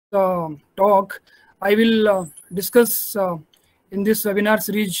talk, I will discuss in this webinar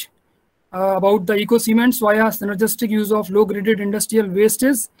series about the eco-cements via synergistic use of low-graded industrial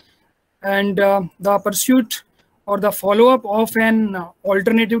wastes and the pursuit or the follow-up of an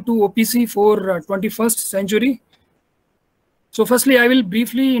alternative to OPC for 21st century. So firstly, I will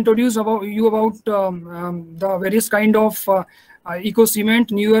briefly introduce about the various kind of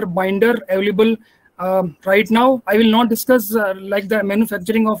eco-cement, newer binder available right now. I will not discuss like the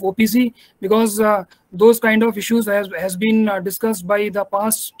manufacturing of OPC because those kind of issues has been discussed by the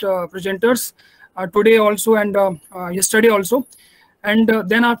past presenters today also and yesterday also. And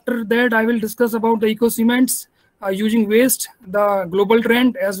then after that, I will discuss about the eco-cements using waste, the global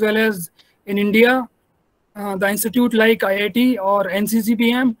trend, as well as in India, the institute like IIT or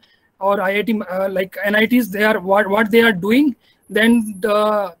NCCPM or IIT like NITs, they are what they are doing. Then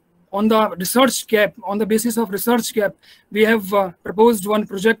on the research gap, on the basis of research gap, we have proposed one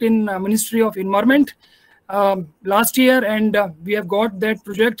project in Ministry of Environment last year, and we have got that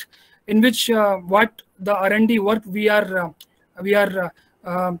project in which what the R&D work we are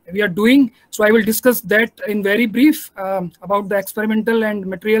doing. So I will discuss that in very brief about the experimental and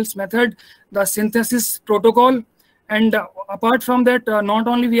materials method, the synthesis protocol, and apart from that, not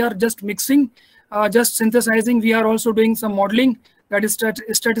only we are just mixing, just synthesizing, we are also doing some modeling, that is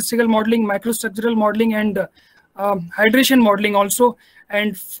statistical modeling, microstructural modeling, and hydration modeling also.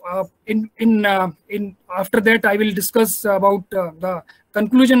 And in after that, I will discuss about the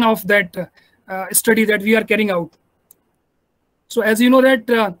conclusion of that study that we are carrying out. So as you know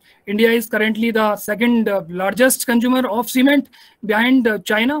that India is currently the second largest consumer of cement behind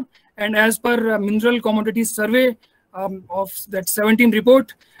China, and as per Mineral Commodities Survey of that 17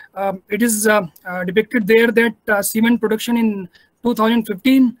 report, it is depicted there that cement production in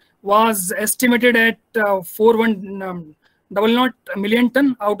 2015 was estimated at 4100 million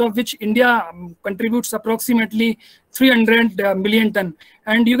ton, out of which India contributes approximately 300 million ton.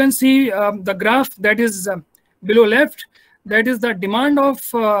 And you can see the graph that is below left, that is the demand of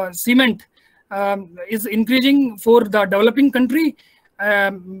cement is increasing for the developing country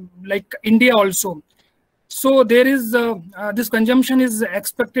like India also. So there is this consumption is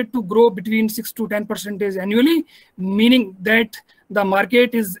expected to grow between 6 to 10% annually, meaning that the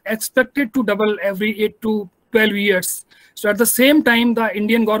market is expected to double every 8 to 12 years. So at the same time, the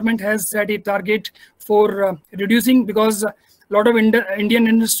Indian government has set a target for reducing, because a lot of Indian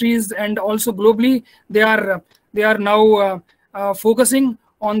industries and also globally, they are now focusing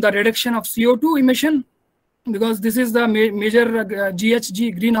on the reduction of CO2 emission, because this is the major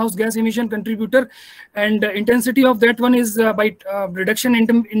GHG, greenhouse gas emission contributor, and intensity of that one is by reduction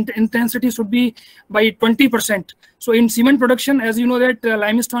intensity should be by 20%. So in cement production, as you know that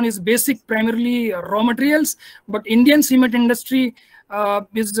limestone is basic, primarily raw materials, but Indian cement industry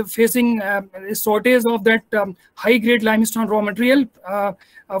is facing a shortage of that high-grade limestone raw material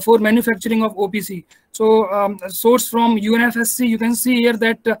for manufacturing of OPC. So source from UNFSC, you can see here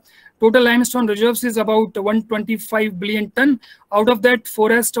that total limestone reserves is about 125 billion ton. Out of that,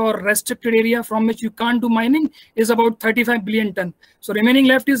 forest or restricted area from which you can't do mining is about 35 billion ton. So remaining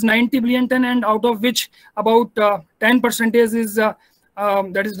left is 90 billion ton, and out of which about 10% is that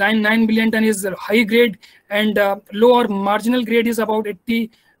is 9 billion ton is high grade, and low or marginal grade is about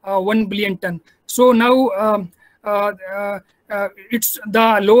 81 billion ton. So now it's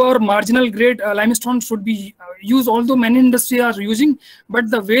the lower marginal grade limestone should be used, although many industries are using, but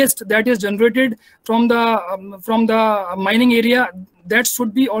the waste that is generated from the mining area, that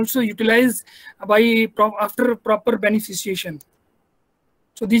should be also utilized by after proper beneficiation.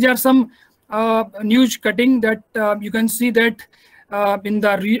 So these are some news cutting that you can see that in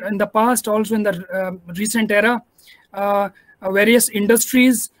the past, also in the recent era, various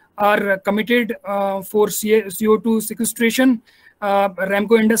industries are committed for CO2 sequestration.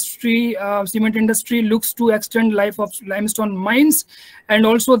 Ramco industry, cement industry looks to extend life of limestone mines, and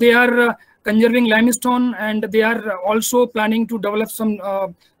also they are conserving limestone, and they are also planning to develop some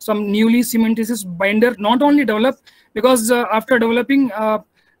newly cementitious binder. Not only develop, because after developing,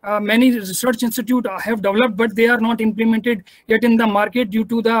 many research institutes have developed, but they are not implemented yet in the market due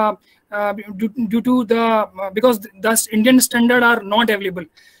to the because the Indian standard are not available.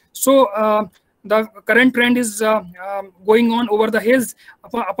 So the current trend is going on over the hills.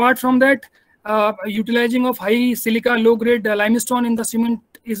 Apart from that, utilizing of high silica, low grade limestone in the cement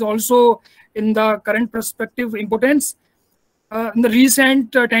is also in the current perspective importance. In the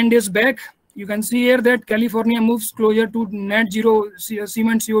recent 10 days back, you can see here that California moves closer to net zero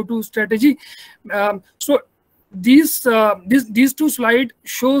cement CO2 strategy. So these two slides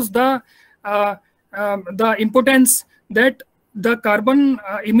shows the importance that the carbon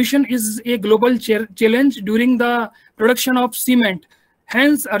emission is a global challenge during the production of cement.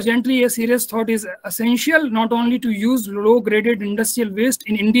 Hence, urgently a serious thought is essential, not only to use low-graded industrial waste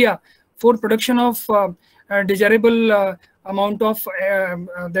in India for production of desirable amount of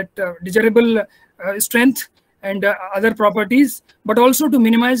desirable strength and other properties, but also to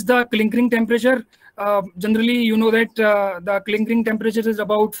minimize the clinkering temperature. Generally, you know that the clinkering temperature is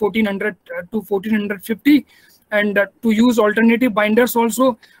about 1400 to 1450, and to use alternative binders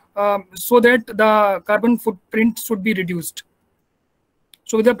also, so that the carbon footprint should be reduced.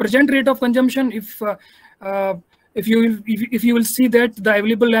 So with the present rate of consumption, if you will see that the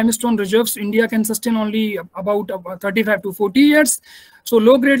available limestone reserves, India can sustain only about 35 to 40 years. So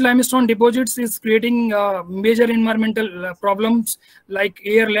low-grade limestone deposits is creating major environmental problems like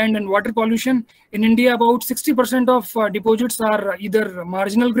air, land, and water pollution. In India, about 60% of deposits are either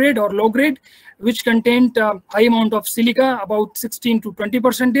marginal grade or low grade, which contain high amount of silica, about 16 to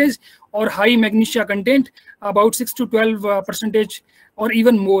 20%, or high magnesia content, about 6 to 12%, or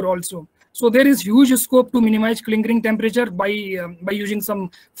even more also. So there is huge scope to minimize clinkering temperature by using some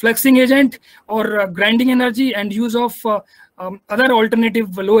flexing agent or grinding energy and use of other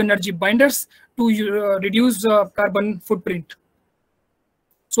alternative low energy binders to reduce carbon footprint.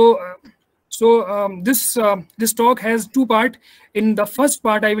 So this talk has two parts. In the first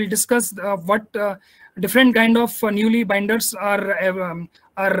part, I will discuss what different kind of newly binders are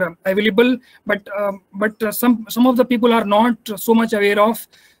available, but some of the people are not so much aware of.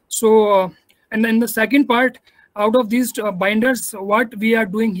 So and then the second part, out of these binders, what we are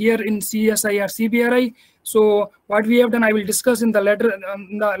doing here in CSIR CBRI. So what we have done, I will discuss in the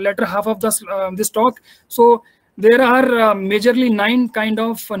latter half of this talk. So there are majorly 9 kind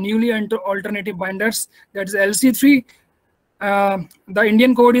of newly alternative binders. That is LC3. The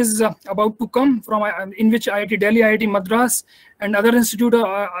Indian code is about to come from in which IIT Delhi, IIT Madras, and other institutes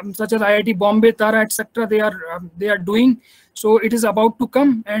such as IIT Bombay, Tara, etc. They are doing. So it is about to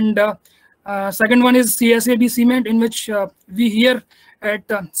come. And second one is CSAB cement, in which we here at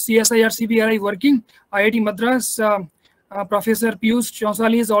CSIR CBRI working. IIT Madras, Professor Piyush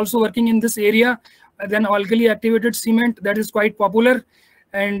Chonsali is also working in this area. Then alkali activated cement, that is quite popular,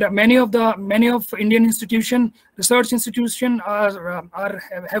 and many of Indian research institution have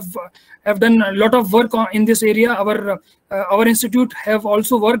done a lot of work in this area. Our institute have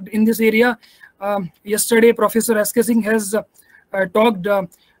also worked in this area. Yesterday, Professor S.K. Singh has talked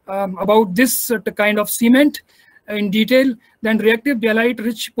about this kind of cement in detail. Then reactive dialite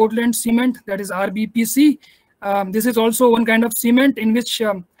rich Portland cement, that is RBPC. This is also one kind of cement in which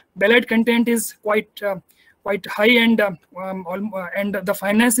dialite content is quite high, and the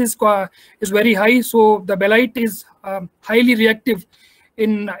finance is very high. So the dialite is highly reactive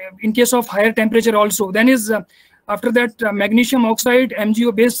in case of higher temperature also. Then is after that magnesium oxide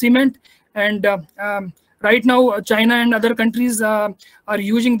MgO based cement, and right now China and other countries are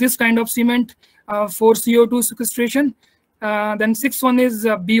using this kind of cement for CO2 sequestration. Then sixth one is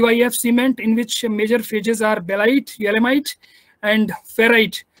BYF cement, in which major phases are belite, eulemite, and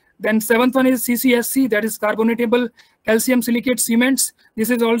ferrite. Then seventh one is CCSC, that is carbonatable calcium silicate cements. This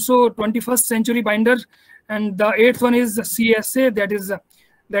is also 21st century binder. And the eighth one is CSA,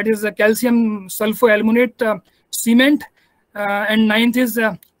 that is a calcium sulfoaluminate cement. And ninth is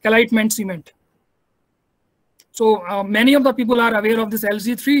calitment cement. So many of the people are aware of this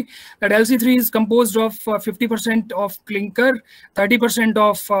LC3. That LC3 is composed of 50% of clinker, 30%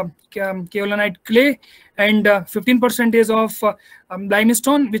 of kaolinite clay, and 15% is of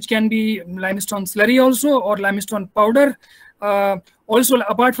limestone, which can be limestone slurry also, or limestone powder. Also,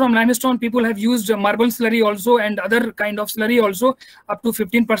 apart from limestone, people have used marble slurry also and other kind of slurry also, up to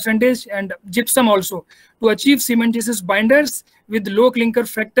 15%, and gypsum also, to achieve cementitious binders with low clinker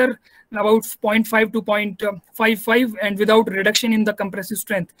factor, about 0.5 to 0.55, and without reduction in the compressive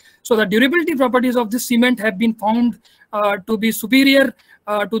strength. So the durability properties of this cement have been found to be superior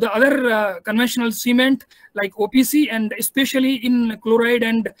to the other conventional cement like OPC, and especially in chloride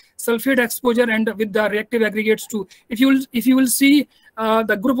and sulfate exposure, and with the reactive aggregates too. If you will see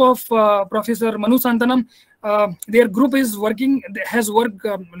the group of Professor Manu Santanam, their group has worked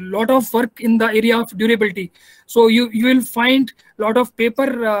a lot of work in the area of durability. So you will find a lot of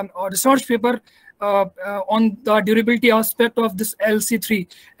paper or research paper on the durability aspect of this LC3,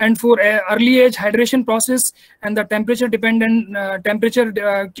 and for early age hydration process and the temperature dependent temperature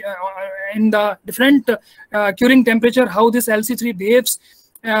in the different curing temperature, how this LC3 behaves.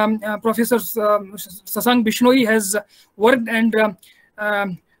 Professor Sasank Bishnoi has worked, and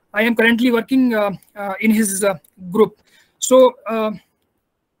I am currently working in his group. So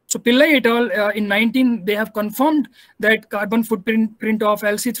So Pillai et al. In 19, they have confirmed that carbon footprint of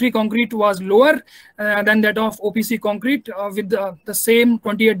LC3 concrete was lower than that of OPC concrete with the same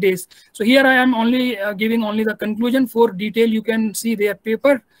 28 days. So here I am only giving only the conclusion. For detail, you can see their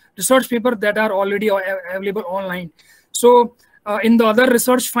research paper that are already available online. So in the other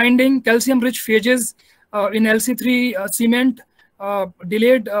research finding, calcium-rich phases in LC3 cement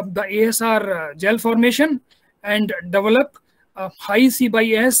delayed the ASR gel formation and develop high C by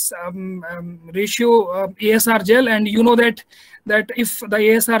S ratio ASR gel. And you know that if the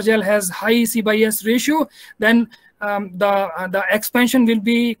ASR gel has high C by S ratio, then the expansion will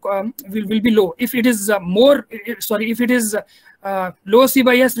be low. If it is if it is low C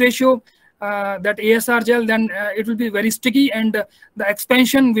by S ratio, that ASR gel, then it will be very sticky, and the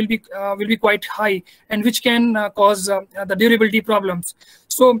expansion will be quite high, and which can cause the durability problems.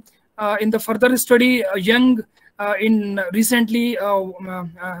 So in the further study, Young recently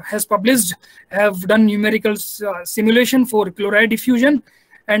has done numerical simulation for chloride diffusion,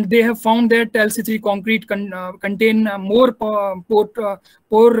 and they have found that LC3 concrete contain more pore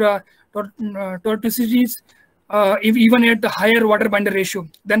tortuosities even at the higher water binder ratio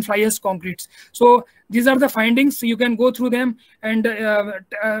than fly ash concretes. So these are the findings. You can go through them. And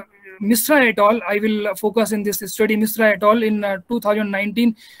Misra et al., I will focus in this study. Misra et al. In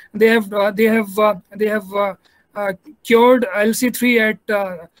 2019, they have cured LC3 at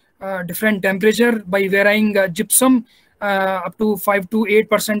different temperature by varying gypsum up to 5 to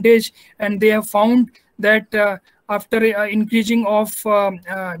 8%, and they have found that after increasing of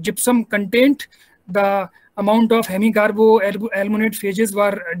gypsum content, the amount of hemicarboaluminate phases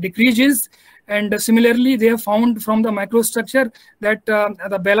were decreases. And similarly, they have found from the microstructure that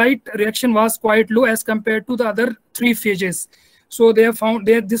the Belite reaction was quite low as compared to the other 3 phases. So they have found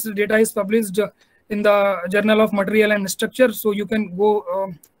that this data is published in the Journal of Material and Structure. So you can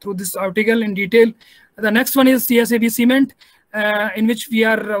go through this article in detail. The next one is CSAB cement, in which we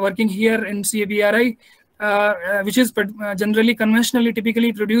are working here in CBRI. Which is generally conventionally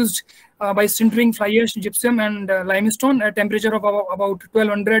typically produced by sintering fly ash, gypsum, and limestone at temperature of about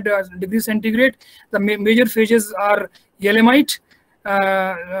 1200 degrees centigrade. The major phases are yeelimite,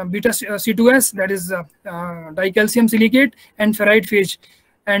 beta C2S, that is dicalcium silicate, and ferrite phase.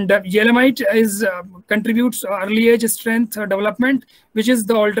 And yeelimite contributes early age strength development, which is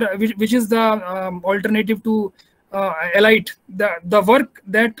the alternative to halite. The work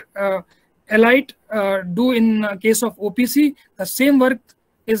that halite do in case of OPC, the same work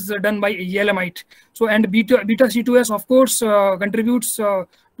is done by yeelimite. So, and beta C2S, of course, contributes to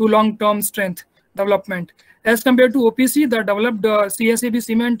long-term strength development. As compared to OPC, the developed CSAB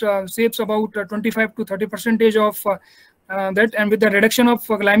cement saves about 25 to 30% of that, and with the reduction of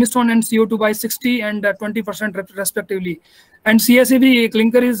limestone and CO2 by 60 and 20% respectively. And CSAB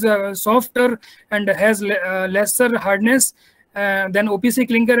clinker is softer and has lesser hardness than OPC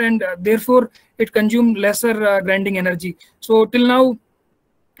clinker, and therefore it consumes lesser grinding energy. So till now,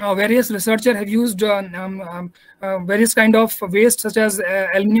 various researchers have used various kind of waste, such as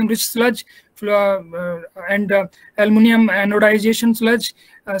aluminum-rich sludge and aluminum anodization sludge,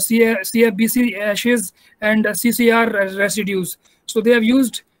 CFBC ashes, and CCR residues. So they have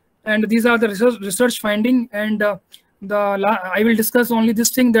used, and these are the research finding. And I will discuss only this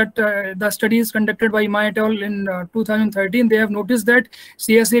thing, that the study is conducted by Ma et al. In 2013. They have noticed that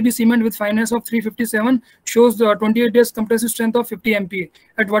CSAB cement with fineness of 357 shows the 28 days compressive strength of 50 MPa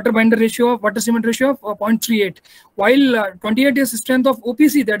at water cement ratio of 0.38, while 28 days strength of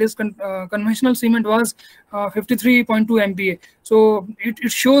OPC, that is conventional cement, was 53.2 MPa. So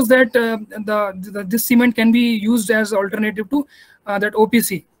it shows that this cement can be used as alternative to that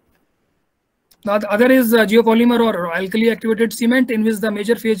OPC. The other is geopolymer or alkali activated cement, in which the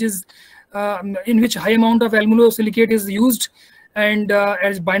major phase is in which high amount of aluminosilicate is used and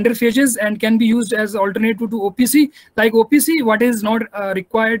as binder phases, and can be used as alternative to OPC. Like OPC, what is not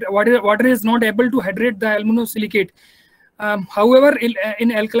required, water is not able to hydrate the aluminosilicate. However,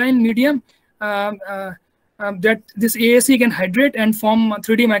 in alkaline medium, that this AAC can hydrate and form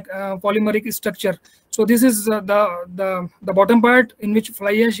 3D polymeric structure. So this is the bottom part, in which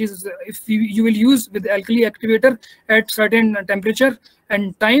fly ash is, if you will use with the alkali activator at certain temperature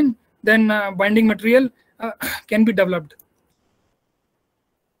and time, then binding material can be developed.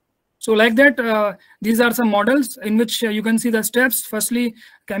 So like that, these are some models in which you can see the steps. Firstly,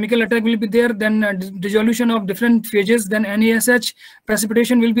 chemical attack will be there, then dissolution of different phases, then NaSH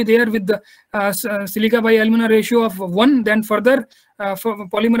precipitation will be there with the silica by alumina ratio of 1, then further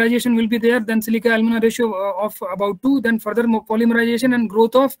polymerization will be there, then silica alumina ratio of about 2, then further polymerization and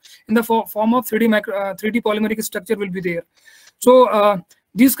growth of in the form of 3D polymeric structure will be there. So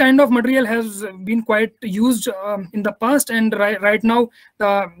This kind of material has been quite used in the past, and right now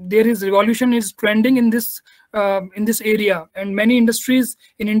there is revolution is trending in this area, and many industries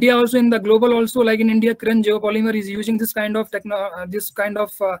in India, also in the global, also like in India, Kiran Geopolymer is using this kind of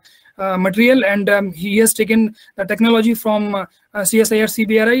material, and he has taken the technology from CSIR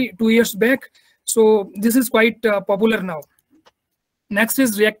CBRI 2 years back. So this is quite popular now. Next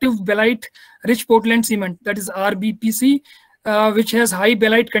is reactive belite rich Portland cement, that is RBPC, which has high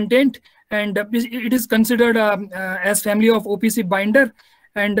belite content, and it is considered as family of OPC binder,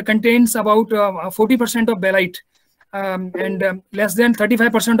 and contains about 40% of belite, and less than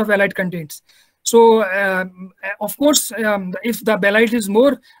 35% of alite contains. So of course, if the belite is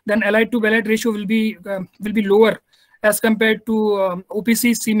more, then alite to belite ratio will be lower as compared to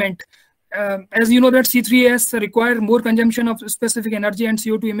OPC cement. As you know that C3S require more consumption of specific energy and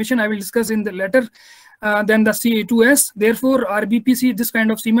CO2 emission, I will discuss in the later, than the C2S. Therefore, RBPC, this kind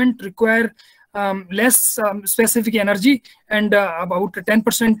of cement, require less specific energy, and about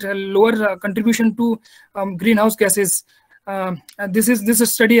 10% lower contribution to greenhouse gases.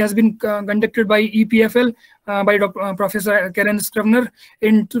 This study has been conducted by EPFL by Professor Karen Scrivener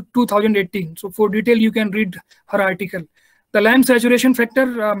in 2018. So for detail, you can read her article. The lime saturation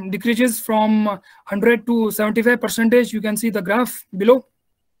factor decreases from 100 to 75%. You can see the graph below,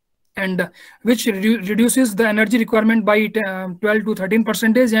 and which reduces the energy requirement by 12 to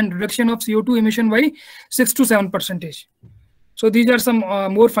 13%, and reduction of CO2 emission by 6 to 7%. So these are some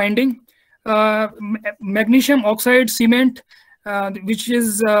more finding. Magnesium oxide cement,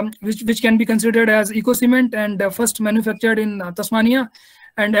 which can be considered as eco cement, and first manufactured in Tasmania.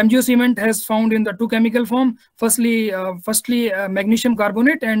 And MgO cement has found in the two chemical form. Firstly, magnesium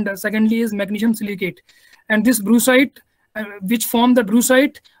carbonate, and secondly is magnesium silicate. And this brucite, which form the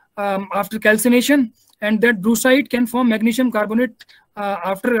brucite after calcination, and that brucite can form magnesium carbonate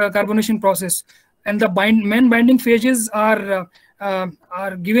after carbonation process. And the main binding phases are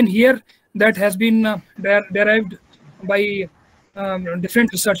given here, that has been derived by different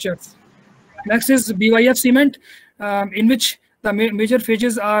researchers. Next is BYF cement, in which the major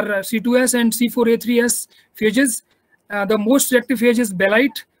phases are C2S and C4A3S phases. The most reactive phase is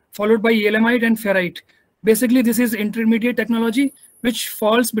belite, followed by yelemite and ferrite. Basically, this is intermediate technology which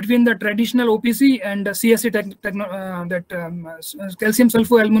falls between the traditional OPC and CSA calcium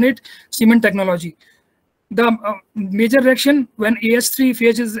sulfoaluminate cement technology. The major reaction when AH3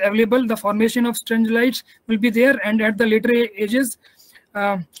 phase is available, the formation of stringelites will be there, and at the later ages,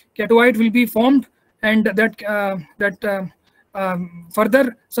 catoite will be formed, and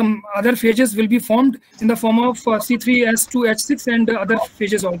further some other phases will be formed in the form of C3S2H6 and other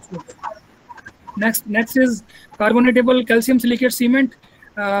phases also. Next is carbonatable calcium silicate cement,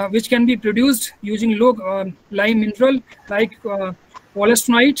 which can be produced using low lime mineral like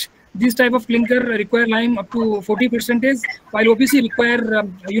wollastonite. This type of clinker require lime up to 40%, while OPC require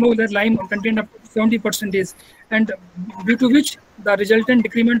that lime content up to 70%, and due to which the resultant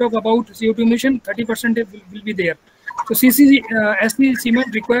decrement of about CO2 emission 30% will be there. So SC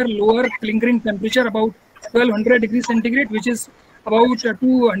cement require lower clinkering temperature, about 1200 degrees centigrade, which is about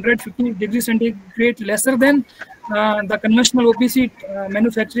 250 degrees centigrade lesser than the conventional OPC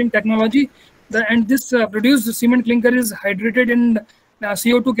manufacturing technology. And this produced cement clinker is hydrated in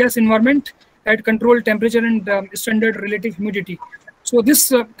CO2 gas environment at controlled temperature and standard relative humidity. So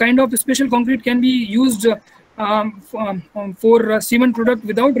this kind of special concrete can be used for cement product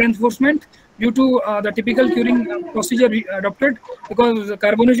without reinforcement, due to the typical curing procedure adopted, because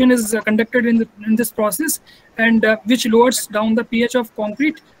carbonation is conducted in this process, and which lowers down the pH of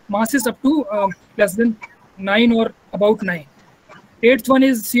concrete masses up to less than 9 or about 9. Eighth one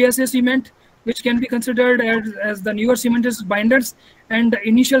is CSA cement, which can be considered as the newer cementous binders, and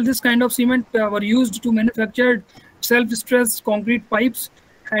initial this kind of cement were used to manufacture self-stressed concrete pipes,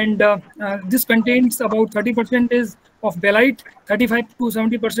 and this contains about 30% of belite, 35 to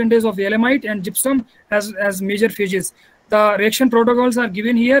 70% of yelemite and gypsum as major phases. The reaction protocols are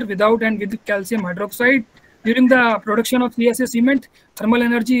given here without and with calcium hydroxide. During the production of CSA cement, thermal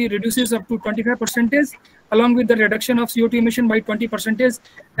energy reduces up to 25%, along with the reduction of CO2 emission by 20% as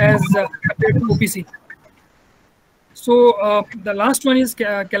compared to OPC. So the last one is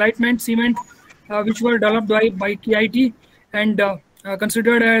calitement cement, which were developed by KIT and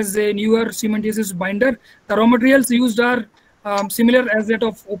considered as a newer cementitious binder. The raw materials used are similar as that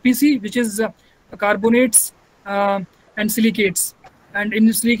of OPC, which is carbonates and silicates. And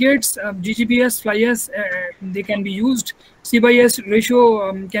in silicates, GGBS, fly ash, they can be used. C/S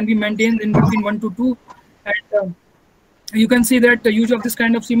ratio can be maintained in between 1 to 2. And you can see that the use of this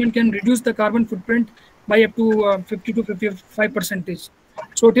kind of cement can reduce the carbon footprint by up to 50 to 55%.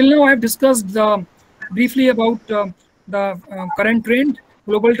 So till now I have discussed briefly about the current trend,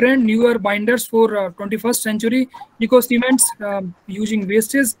 global trend, newer binders for 21st century eco cements using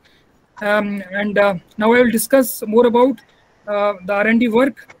wastes. And now I will discuss more about the R&D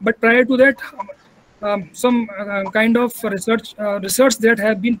work. But prior to that, some kind of research that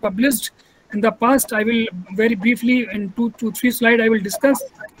have been published in the past. I will very briefly, in 2 to 3 slides, I will discuss,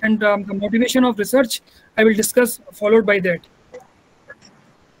 and the motivation of research I will discuss followed by that.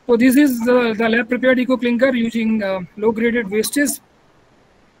 So this is the lab prepared eco clinker using low graded wastes.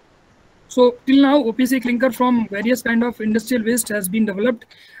 So till now, OPC clinker from various kind of industrial waste has been developed,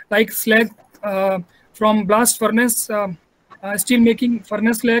 like slag from blast furnace, steel making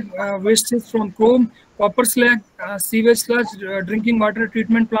furnace slag, wastes from chrome, copper slag, sewage sludge, drinking water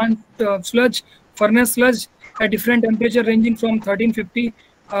treatment plant sludge, furnace sludge at different temperature ranging from 1350,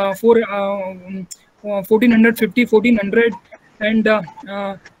 1450, 1400, and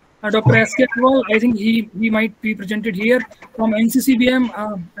Dr. S.K. Agarwal, I think he might be presented here from NCCBM.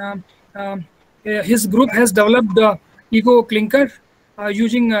 His group has developed the eco clinker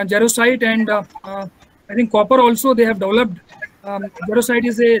using jarosite and I think copper also they have developed. Jarosite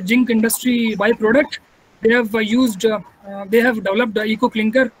is a zinc industry byproduct. They have they have developed the eco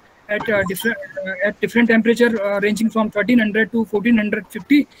clinker at different temperature ranging from 1300 to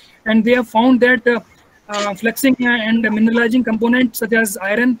 1450, and they have found that flexing and mineralizing components such as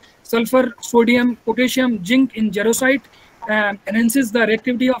iron, sulfur, sodium, potassium, zinc in jarosite enhances the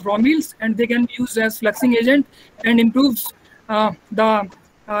reactivity of raw meals, and they can be used as flexing agent and improves the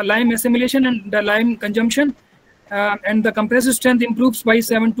lime assimilation and the lime consumption, and the compressive strength improves by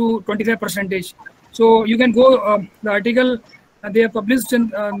 7 to 25%. So you can go the article they have published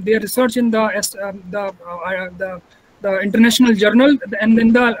in their research in the international journal, and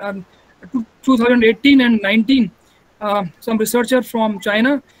in the 2018 and 19, some researcher from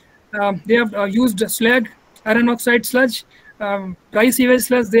China they have used slag, iron oxide sludge, dry sewage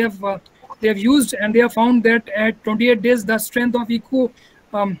sludge they have used, and they have found that at 28 days the strength of eco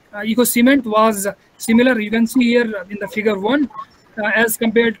cement was similar. You can see here in the figure 1 as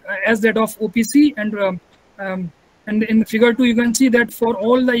compared as that of OPC, and in figure 2 you can see that for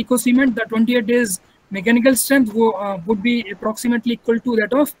all the eco cement the 28 days mechanical strength would be approximately equal to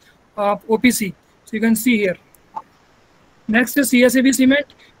that of OPC. So you can see here. Next is CSIB cement.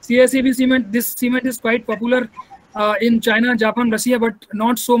 CSIB cement, this cement is quite popular in China, Japan, Russia, but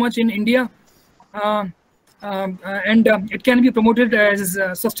not so much in India. And it can be promoted as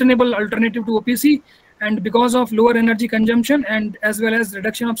a sustainable alternative to OPC, and because of lower energy consumption and as well as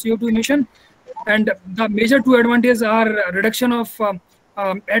reduction of CO2 emission. And the major two advantages are reduction of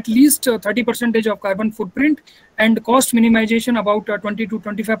at least 30% of carbon footprint and cost minimization about 20 to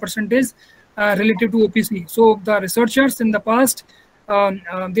 25% relative to OPC. So the researchers in the past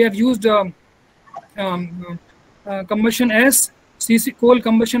they have used combustion ash, coal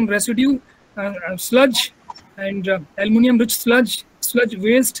combustion residue, sludge, and aluminum rich sludge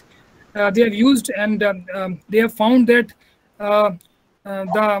waste they have used, and they have found that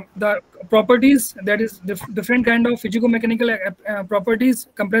the properties, that is different kind of physico-mechanical properties,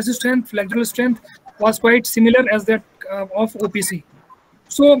 compressive strength, flexural strength was quite similar as that of OPC.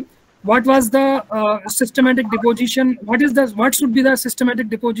 So what was the systematic deposition? What should be the systematic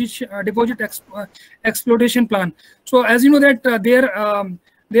deposit exploitation plan? So as you know that there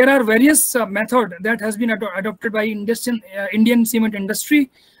are various methods that has been adopted by Indian cement industry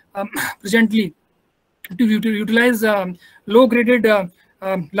presently to utilize low graded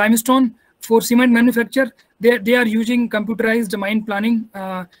limestone for cement manufacture. They are using computerized mine planning,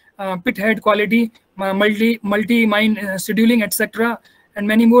 pit head quality, multi mine scheduling, etc., and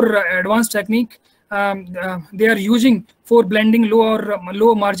many more advanced technique they are using for blending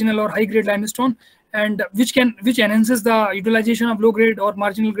low marginal or high grade limestone, and which enhances the utilization of low grade or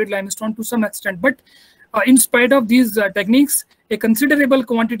marginal grade limestone to some extent. But in spite of these techniques, a considerable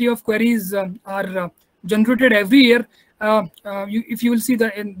quantity of quarries are generated every year. If you will see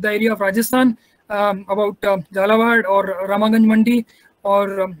in the area of Rajasthan, about Jhalawad or Ramaganj Mandi,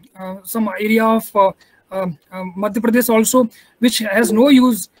 or some area of Madhya Pradesh also, which has no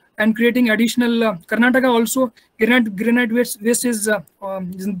use, and creating additional Karnataka also, granite waste is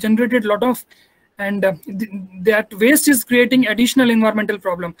generated a lot of, and that waste is creating additional environmental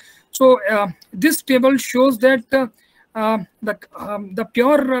problem. So this table shows that the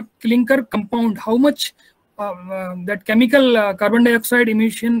pure clinker compound, how much that chemical carbon dioxide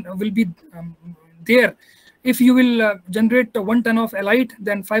emission will be there. If you will generate 1 ton of halite,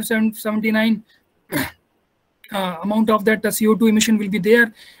 then 579 amount of that CO2 emission will be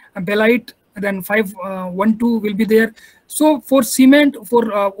there. Belite, then 512 will be there. So for cement, for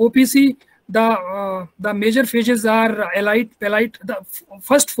OPC, the major phases are elite, pelite, the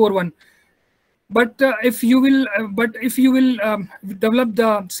first four one. But if you will, develop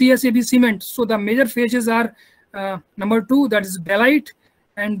the CSAB cement, so the major phases are number 2, that is belite,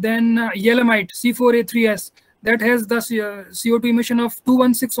 and then yeelamite C4A3S, that has the CO2 emission of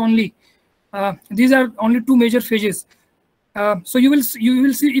 216 only. These are only 2 major phases. So you will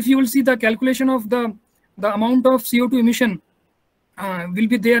see, if you will see the calculation of the amount of CO2 emission will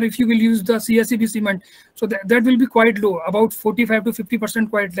be there if you will use the CSAB cement. So that will be quite low, about 45 to 50%,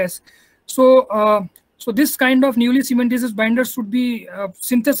 quite less. So so this kind of newly cementitious binders should be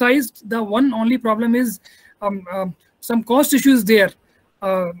synthesized. The one only problem is some cost issues there.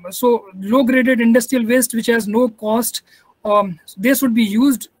 So low graded industrial waste which has no cost, they should be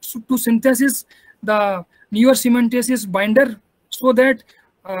used to synthesize the newer cementitious binder, so that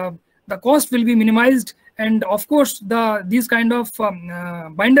the cost will be minimized. And of course, these kind of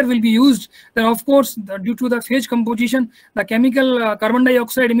binder will be used. Then of course, due to the phase composition, the chemical carbon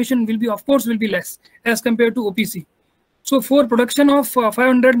dioxide emission will be less as compared to OPC. So for production of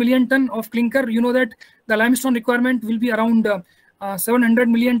 500 million ton of clinker, you know that the limestone requirement will be around 700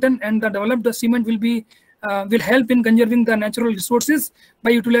 million ton, and the developed cement will help in conserving the natural resources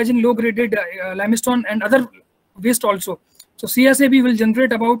by utilizing low graded limestone and other waste also. So CSAB will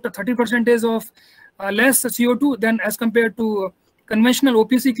generate about 30% of less CO2 than as compared to conventional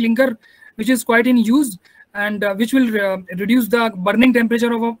OPC clinker, which is quite in use, and which will reduce the burning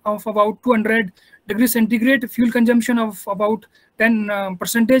temperature of about 200 degrees centigrade, fuel consumption of about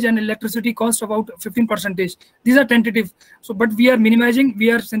 10%, and electricity cost about 15%. These are tentative. So, but we are minimizing, we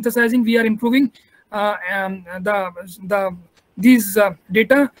are synthesizing, we are improving these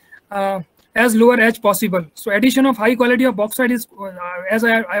data as lower as possible. So addition of high quality of bauxite is, as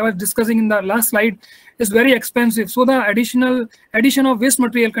I was discussing in the last slide, is very expensive. So the addition of waste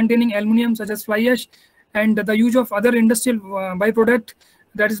material containing aluminum such as fly ash, and the use of other industrial byproduct,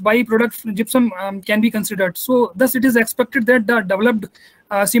 that is byproduct gypsum, can be considered. So thus it is expected that the developed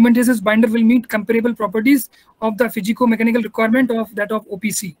cementitious binder will meet comparable properties of the physico-mechanical requirement of that of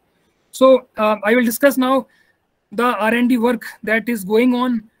OPC. So I will discuss now the R&D work that is going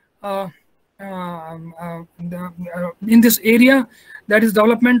on in this area, that is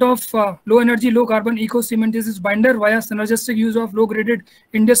development of low energy, low carbon eco cementitious binder via synergistic use of low graded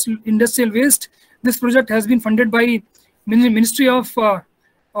industrial waste. This project has been funded by Ministry of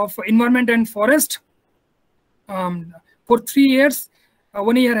Environment and Forest for 3 years.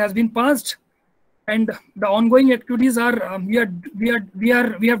 1 year has been passed, and the ongoing activities are we are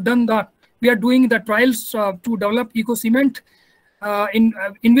doing the trials to develop eco cement,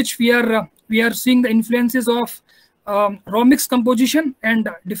 in which we are seeing the influences of raw mix composition and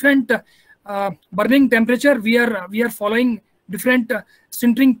different burning temperature. We are following different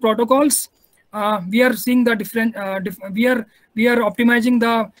sintering protocols. We are seeing the different we are optimizing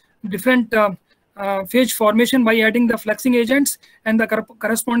the different phase formation by adding the flexing agents and the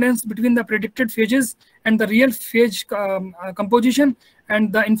correspondence between the predicted phases and the real phase composition,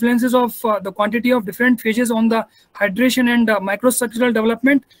 and the influences of the quantity of different phases on the hydration and microstructural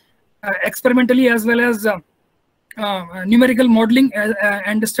development, experimentally as well as numerical modeling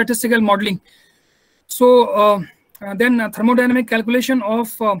and statistical modeling. So then thermodynamic calculation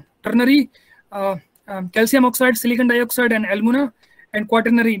of ternary, calcium oxide, silicon dioxide, and alumina, and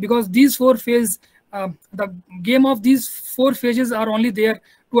quaternary, because these 4 phases, the game of these 4 phases are only there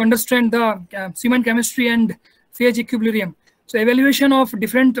to understand the cement chemistry and phase equilibrium. So evaluation of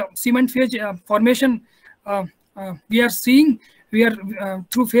different cement phase formation, we are seeing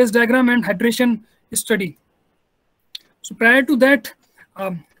through phase diagram and hydration study. So prior to that,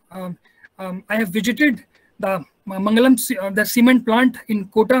 I have visited the Mangalam, the cement plant in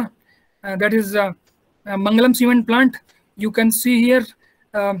Kota, that is Mangalam cement plant. You can see here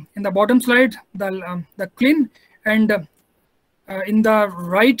in the bottom slide the clean, and in the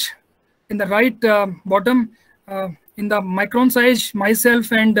right bottom, in the micron size,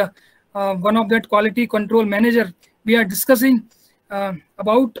 myself and one of that quality control manager, we are discussing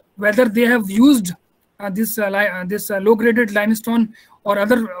about whether they have used this low graded limestone or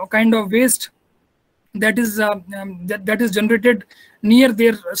other kind of waste that is generated near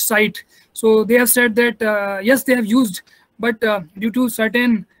their site. So they have said that yes, they have used, but due to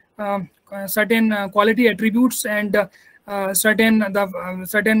certain quality attributes and certain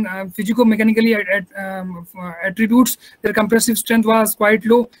physico-mechanically attributes, their compressive strength was quite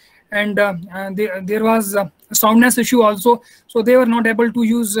low, and there was a soundness issue also. So they were not able to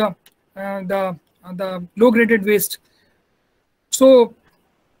use the low graded waste. So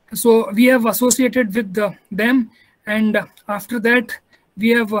we have associated with them, and after that we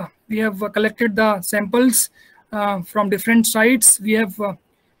have collected the samples from different sites. We have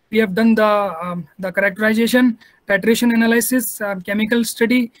done the characterization, titration analysis, chemical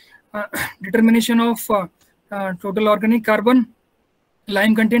study, determination of total organic carbon,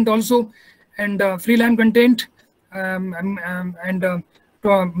 lime content also, and free lime content, and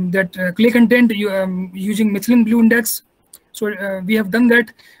that clay content using methylene blue index. So we have done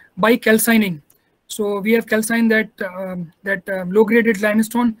that by calcining. So we have calcined that low graded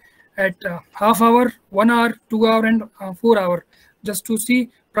limestone at half hour, 1 hour, 2 hour, and 4 hour, just to see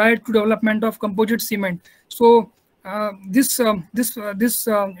prior to development of composite cement. So this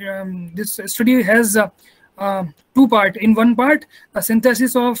study has two part. In one part, a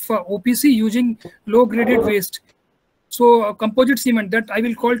synthesis of OPC using low graded waste. So composite cement, that I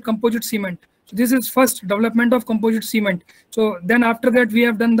will call composite cement. So this is first development of composite cement. So then after that we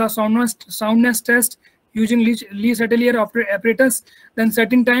have done the soundness test using Lee Atelier apparatus. Then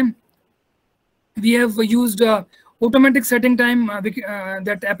setting time, we have used automatic setting time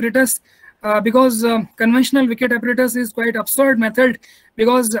that apparatus, because conventional wicket apparatus is quite absurd method,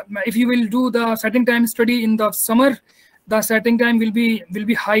 because if you will do the setting time study in the summer, the setting time will be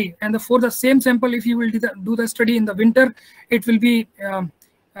high, and for the same sample, if you will do the study in the winter, it will be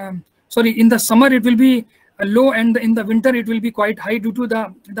sorry, in the summer it will be low, and in the winter it will be quite high due to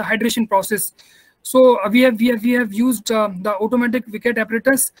the hydration process. So we have used the automatic wicket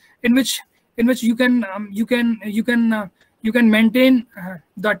apparatus, in which you can maintain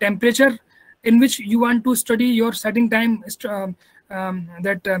the temperature in which you want to study your setting time,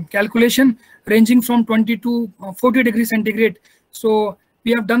 calculation ranging from 20 to 40 degrees centigrade. So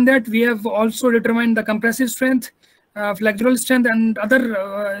we have done that. We have also determined the compressive strength, flexural strength, and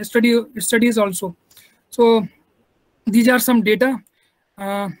other studies also. So these are some data.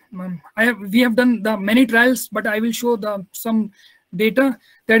 We have done the many trials, but I will show some data.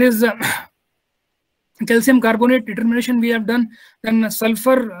 That is calcium carbonate determination we have done. Then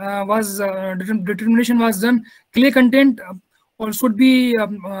sulfur determination was done. Clay content should be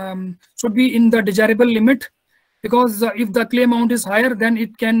in the desirable limit, because if the clay amount is higher, then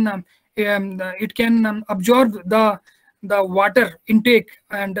it can absorb the water intake,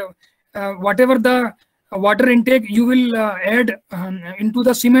 and whatever the water intake you will add into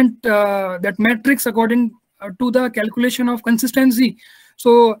the cement, that matrix according to the calculation of consistency.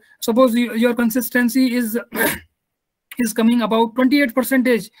 So suppose your consistency is coming about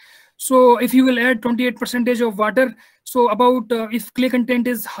 28%. So if you will add 28% of water, so about if clay content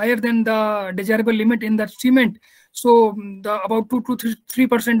is higher than the desirable limit in that cement, so about 2 to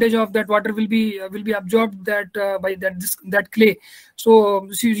 3% of that water will be absorbed by that clay. So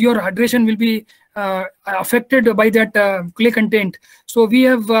your hydration will be affected by that clay content. So we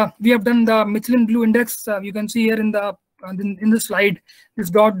have done the methylene blue index. You can see here in the slide, this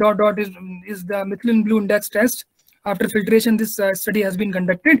dot is the methylene blue index test. After filtration, this study has been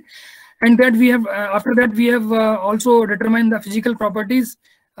conducted, and that we have after that we have also determined the physical properties,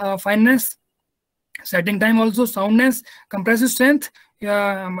 fineness, setting time, also soundness, compressive strength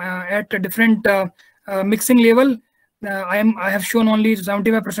at a different mixing level. I have shown only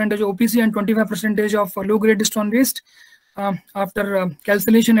 75% OPC and 25% of low grade stone waste. After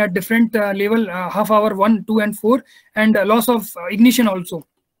calcination at different level, half hour, 1, 2, and 4, and loss of ignition also.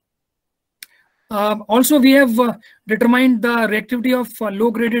 Also, we have determined the reactivity of low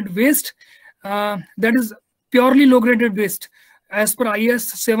graded waste, that is purely low graded waste as per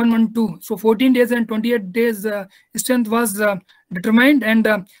IS 712. So 14 days and 28 days strength was determined, and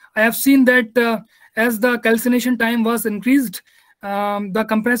I have seen that as the calcination time was increased, the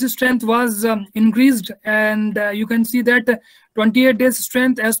compressive strength was increased, and you can see that 28 days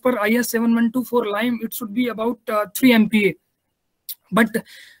strength as per IS 712 for lime, it should be about 3 MPa. But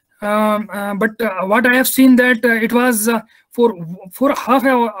what I have seen that it was for half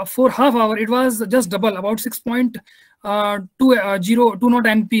hour it was just double, about 6.20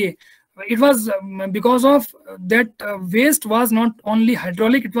 MPa. It was because of that waste was not only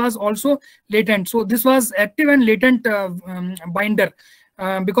hydraulic, it was also latent. So this was active and latent binder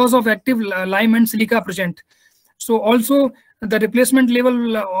because of active lime and silica present. So also the replacement level,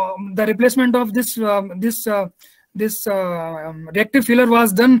 the replacement of this reactive filler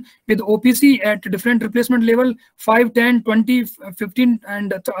was done with OPC at different replacement level, 5, 10, 20, 15,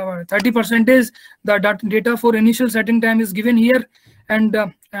 and 30%. The data for initial setting time is given here, and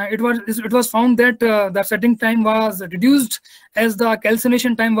it was found that the setting time was reduced as the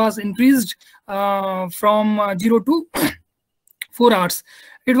calcination time was increased from 0 to 4 hours.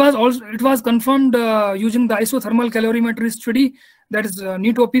 It was confirmed using the isothermal calorimetry study, that is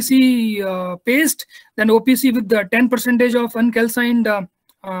neat OPC paste, then OPC with the 10% of uncalcined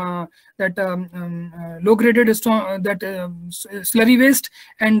low graded slurry waste,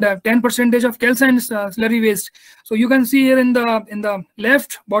 and 10% of calcined slurry waste. So you can see here in the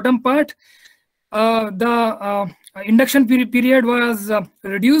left bottom part, the induction period was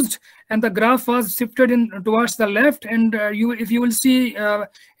reduced, and the graph was shifted in towards the left. And if you will see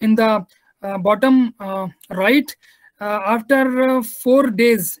in the bottom right, after 4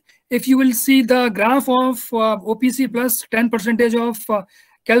 days, if you will see the graph of OPC plus 10% of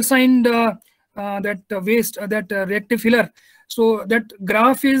calcined waste, reactive filler. So that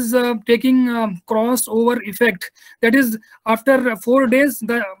graph is taking crossover effect. That is, after 4 days,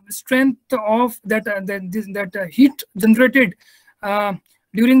 the strength of that heat generated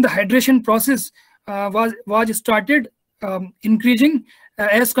during the hydration process was started increasing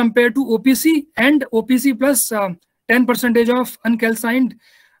as compared to OPC and OPC plus 10% of uncalcined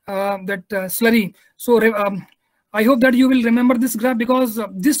slurry. So I hope that you will remember this graph, because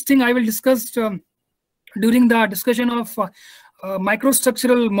this thing I will discuss during the discussion of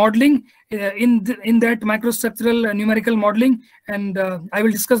microstructural modeling in that microstructural numerical modeling, and I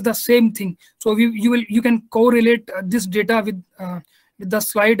will discuss the same thing. So you can correlate this data with the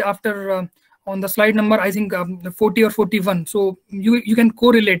slide after on the slide number, I think 40 or 41. So you can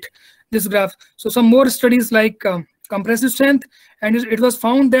correlate this graph. So some more studies like compressive strength, and it was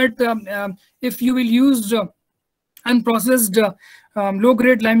found that if you will use unprocessed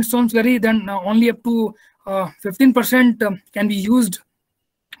low-grade limestone slurry, then only up to 15% can be used.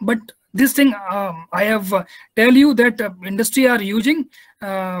 But this thing I have tell you that industry are using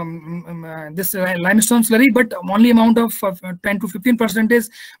this limestone slurry, but only amount of 10 to 15%.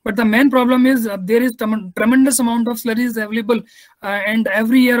 But the main problem is there is tremendous amount of slurries available, and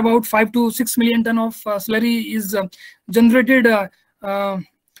every year about 5 to 6 million ton of slurry is generated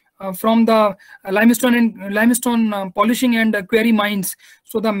from the limestone polishing and quarry mines.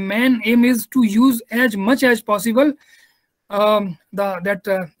 So the main aim is to use as much as possible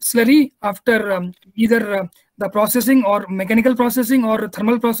slurry after either the processing or mechanical processing or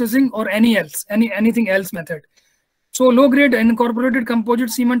thermal processing or anything else method. So low grade incorporated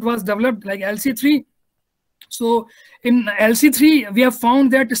composite cement was developed like LC3. So in LC3 we have found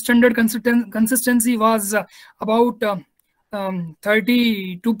that standard consistency was about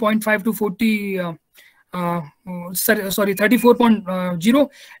 32.5 to 40 34.0,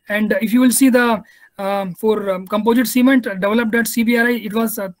 and if you will see the for composite cement developed at CBRI, it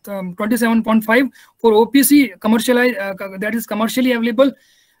was 27.5. For OPC that is commercially available,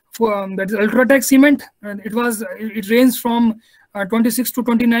 for that is Ultratech cement, it ranged from 26 to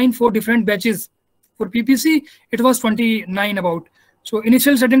 29 for different batches. For PPC it was 29 about. So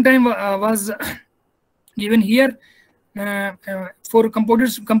initial setting time was given here. For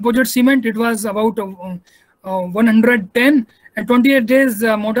composite cement it was about 110, and 28 days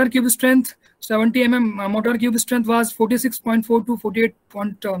motor cube strength, 70 mm motor cube strength was 46.4 to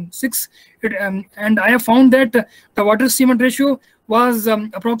 48.6. And I have found that the water cement ratio was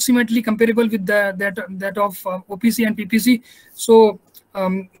approximately comparable with that of OPC and PPC. So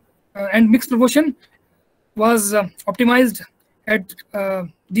and mixed proportion was optimized at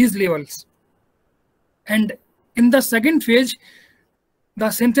these levels. And in the second phase, the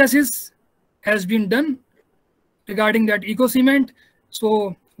synthesis has been done regarding that eco cement.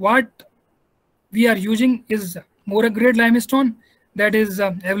 So what we are using is more grade limestone that is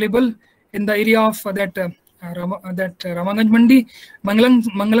available in the area of that Ramanganj Mandi.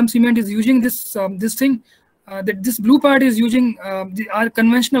 Mangalam cement is using this thing. This blue part is using our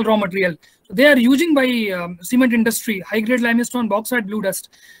conventional raw material. So they are using by cement industry high grade limestone, bauxite, blue dust.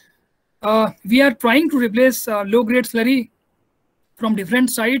 We are trying to replace low-grade slurry from different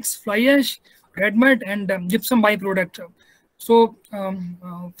sites, fly ash, red mud, and gypsum byproduct. So,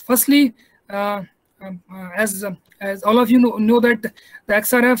 firstly, as all of you know that the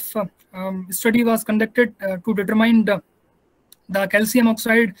XRF study was conducted to determine the calcium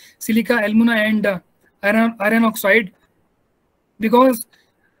oxide, silica, alumina, and iron oxide. Because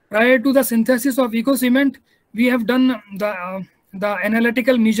prior to the synthesis of eco cement, we have done the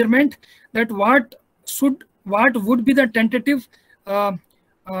analytical measurement that what would be the tentative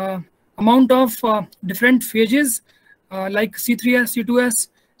amount of different phases like C3S, C2S,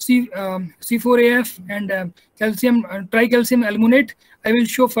 C4AF, and calcium tricalcium aluminate. I will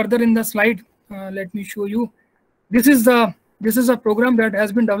show further in the slide. Let me show you. This is a program that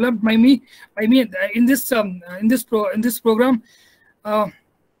has been developed by me. In this program.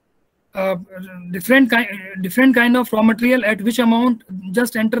 uh, different kind of raw material at which amount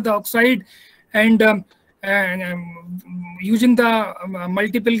just enter the oxide, and using the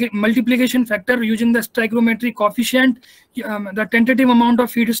multiplication factor, using the stoichiometric coefficient, the tentative amount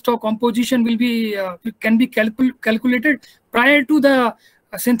of feedstock composition will be can be calculated prior to the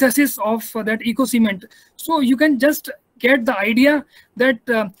synthesis of that eco cement. So you can just get the idea that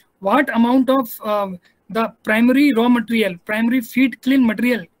what amount of the primary raw material, primary feed clean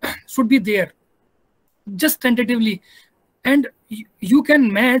material should be there, just tentatively. And you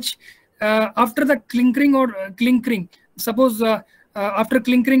can match after the clinkering or clinkering. Suppose after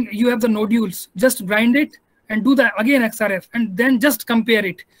clinkering you have the nodules, just grind it and do the again XRF and then just compare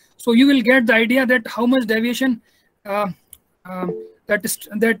it. So you will get the idea that how much deviation that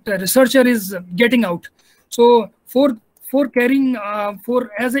researcher is getting out. So for carrying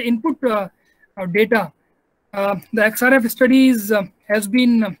for as an input data, the XRF studies has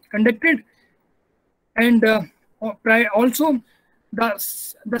been conducted, and also the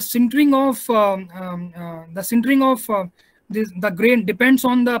sintering of the grain depends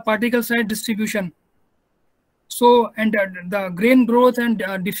on the particle size distribution. So, and the grain growth and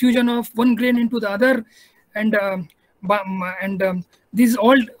diffusion of one grain into the other, and these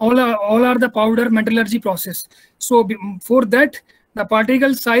all are the powder metallurgy process. So for that, the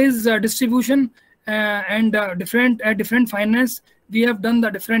particle size distribution and different fineness, we have done the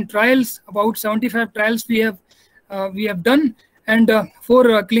different trials. About 75 trials we have done, and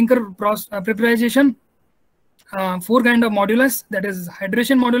for clinker preparation, 4 kind of modulus, that is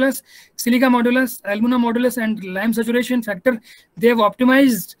hydration modulus, silica modulus, alumina modulus, and lime saturation factor. They have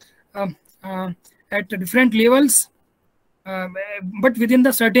optimized at different levels, but within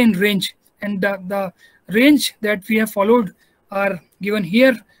the certain range, and the range that we have followed are given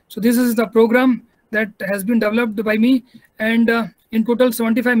here. So this is the program that has been developed by me, and in total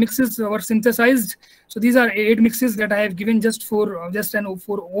 75 mixes were synthesized. So these are 8 mixes that I have given just for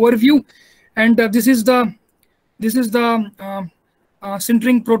overview, and this is the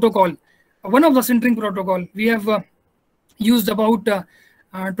sintering protocol. One of the sintering protocol, we have used about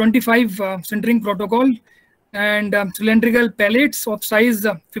 25 sintering protocol, and cylindrical pellets of size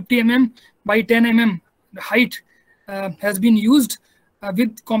 50 mm by 10 mm height has been used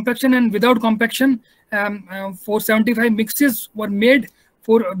with compaction and without compaction. For 75 mixes were made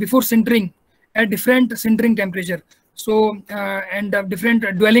before sintering at different sintering temperature. So and different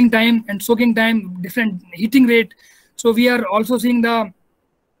dwelling time and soaking time, different heating rate. So we are also seeing the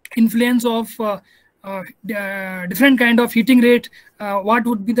influence of different kind of heating rate. What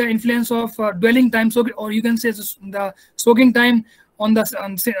would be the influence of dwelling time, or you can say the soaking time on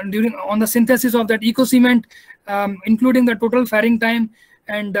the synthesis of that eco cement, including the total firing time,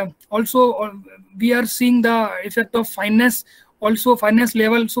 and also we are seeing the effect of fineness, also fineness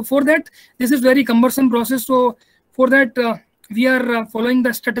level. So for that, this is very cumbersome process. So for that, we are following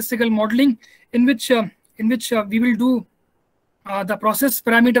the statistical modeling, in which we will do the process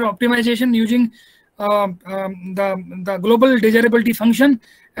parameter optimization using the global desirability function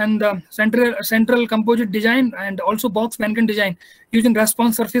and the central composite design, and also box mannequin design using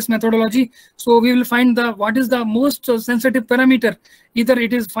response surface methodology. So we will find what is the most sensitive parameter. Either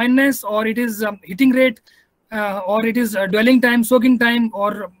it is fineness, or it is heating rate, or it is dwelling time, soaking time,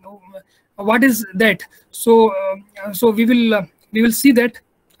 or what is that. So we will see that.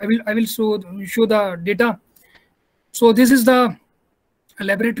 I will show the data. So this is the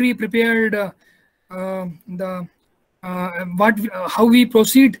laboratory prepared how we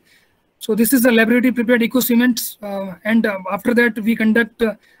proceed. So this is the laboratory prepared eco cements, and after that we conduct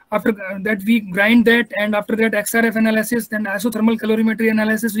after that we grind that, and after that XRF analysis, then isothermal calorimetry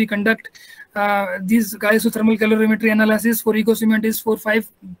analysis we conduct. These isothermal calorimetry analysis for eco cement is for 5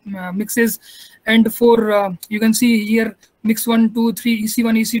 mixes, and for you can see here mix 1, 2, 3,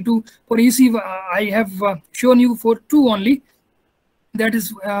 EC1, EC2. For EC I have shown you for 2 only. That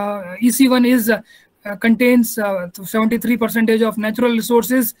is EC1 is contains 73% of natural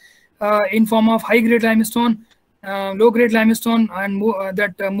resources in form of high grade limestone, low grade limestone, and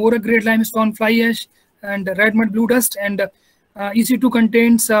more grade limestone, fly ash, and red mud, blue dust. And EC2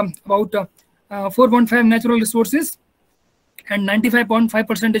 contains about 4.5 natural resources and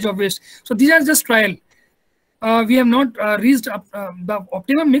 95.5% of waste. So these are just trial. We have not reached the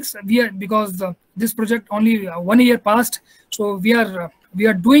optimum mix. Because this project only 1 year passed, so we are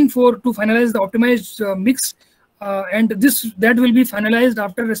doing to finalize the optimized mix, and that will be finalized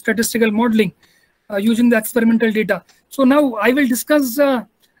after statistical modeling using the experimental data. So now I will discuss very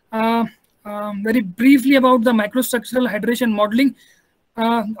briefly about the microstructural hydration modeling,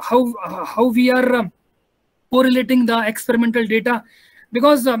 how we are correlating the experimental data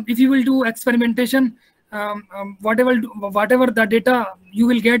because if you will do experimentation, whatever the data you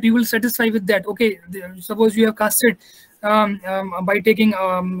will get, you will satisfy with that. Okay, suppose you have casted by taking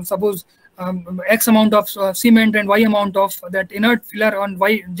suppose X amount of cement and Y amount of that inert filler on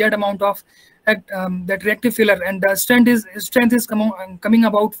Z amount of that reactive filler, and the strength is coming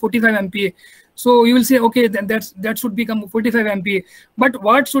about 45 MPa. So you will say, okay, then that should become 45 MPa. But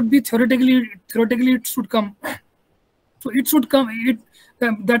what should be theoretically it should come. So it should come,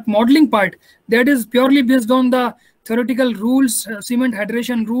 that modeling part, that is purely based on the theoretical rules, cement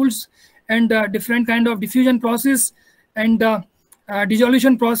hydration rules, and different kind of diffusion process and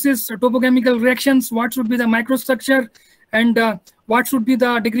dissolution process, topochemical reactions, what should be the microstructure, and what should be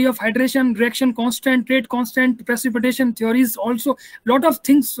the degree of hydration, reaction constant, rate constant, precipitation theories. Also, a lot of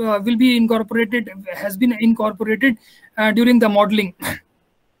things will be incorporated, has been incorporated during the modeling.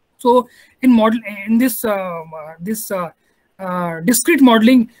 So in this discrete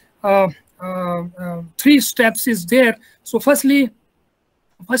modeling, 3 steps is there. So firstly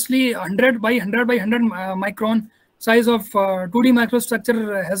 100 by 100 by 100 micron size of 2D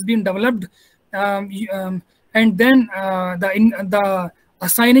microstructure has been developed, and then the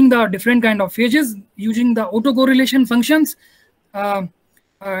assigning the different kind of phases using the autocorrelation functions, and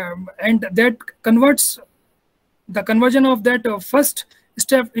that converts the conversion of that first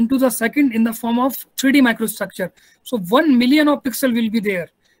step into the second in the form of 3D microstructure. So 1 million of pixel will be there,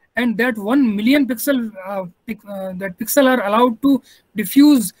 and that 1 million pixel that pixel are allowed to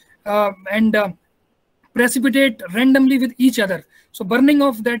diffuse and precipitate randomly with each other. So burning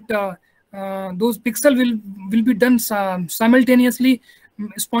of that those pixel will be done simultaneously,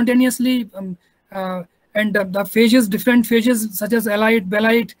 spontaneously, and the phases, different phases such as halide,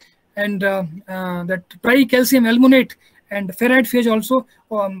 balite, and that tricalcium aluminate and ferrite phase also.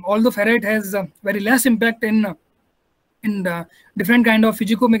 Although ferrite has very less impact in the different kind of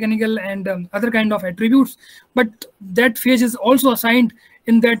physico-mechanical and other kind of attributes, but that phase is also assigned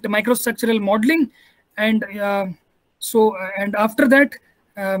in that microstructural modeling. And and after that,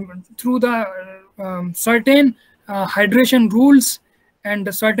 through the certain hydration rules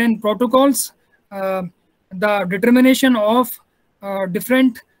and certain protocols, the determination of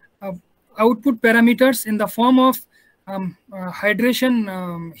different output parameters in the form of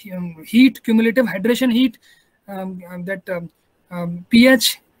hydration heat, cumulative hydration heat, that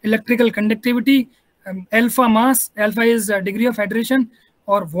pH, electrical conductivity, alpha mass, alpha is degree of hydration,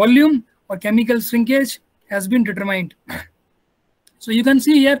 or volume, or chemical shrinkage has been determined. So you can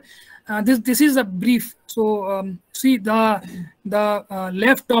see here, this is a brief. So see the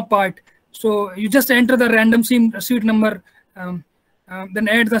left top part. So you just enter the random seed number, then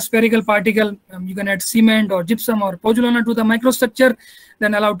add the spherical particle. You can add cement or gypsum or pozzolana to the microstructure,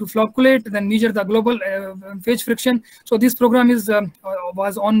 then allow to flocculate, then measure the global phase friction. So this program is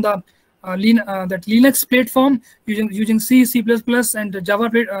was on the that Linux platform using C, C++, and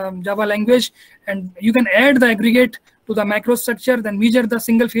Java language, and you can add the aggregate to the microstructure, then measure the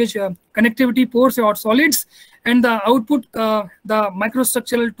single phase connectivity, pores or solids, and the output the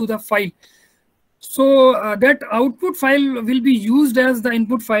microstructural to the file. So that output file will be used as the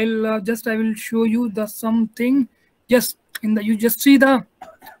input file. Just I will show you the something. Yes, you just see the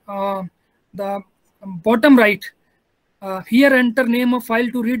bottom right. Here enter name of file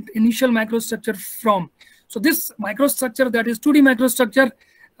to read initial microstructure from. So this microstructure, that is 2D microstructure,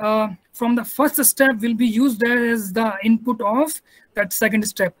 from the first step will be used as the input of that second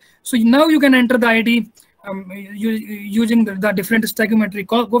step. So now you can enter the ID using the different stoichiometric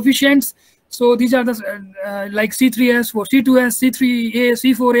coefficients. So these are the like C3S, C2S, C3A,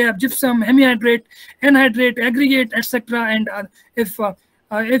 C4A, gypsum, hemihydrate, anhydrate, aggregate, etc. And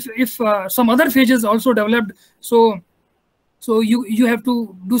if some other phases also developed, so you have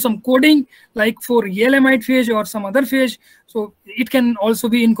to do some coding, like for yeelamite phase or some other phase. So it can also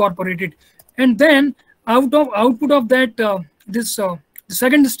be incorporated. And then output of that, the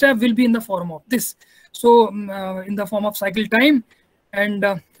second step will be in the form of this. So in the form of cycle time and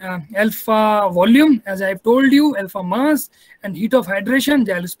alpha volume, as I have told you, alpha mass, and heat of hydration,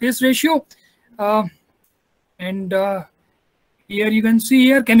 Joule space ratio. And here you can see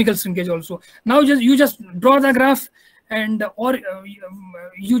here chemical shrinkage also. Now you just draw the graph, and or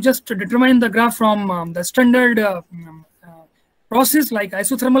you just determine the graph from the standard process like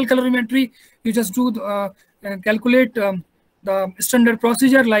isothermal calorimetry. You just do calculate the standard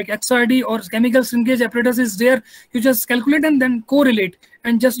procedure like XRD or chemical shrinkage apparatus is there. You just calculate and then correlate,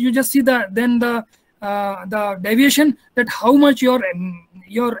 and you just see the deviation, that how much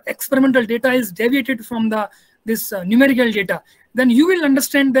your experimental data is deviated from this numerical data. Then you will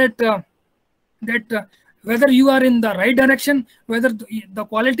understand that whether you are in the right direction, whether the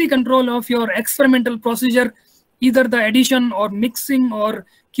quality control of your experimental procedure, either the addition or mixing or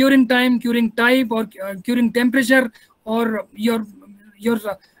curing time, curing type, or curing temperature, or your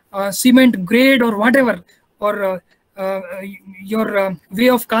cement grade or whatever, or your way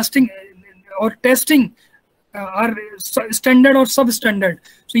of casting or testing are standard or substandard.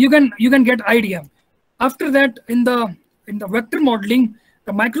 So you can get idea. After that, in the vector modeling,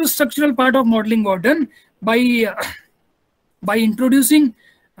 the microstructural part of modeling was done by introducing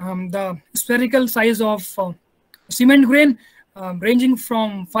the spherical size of cement grain ranging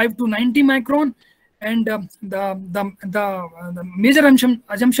from 5 to 90 micron, and the major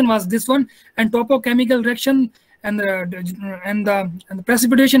assumption was this one, and topochemical reaction and the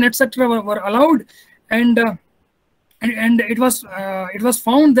precipitation etc. were allowed, and it was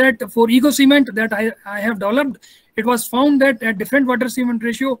found that for eco cement that I have developed, it was found that at different water cement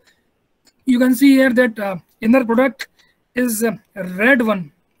ratio, you can see here that inner product is red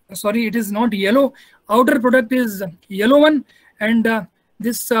one. Sorry, it is not yellow. Outer product is yellow one, and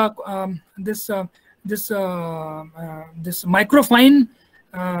this microfine,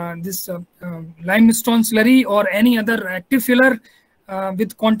 this limestone slurry or any other active filler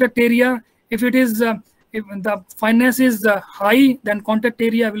with contact area, if it is if the fineness is high, then contact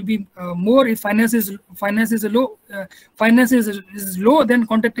area will be more. If fineness is low, then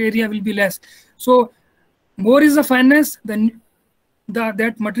contact area will be less. So more is the fineness, then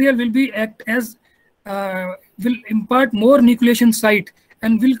that material will be act as will impart more nucleation site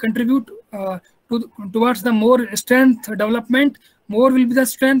and will contribute towards the more strength development. More will be the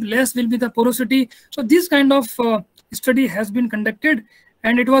strength, less will be the porosity. So this kind of study has been conducted,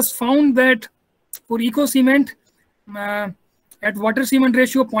 and it was found that for eco cement at water cement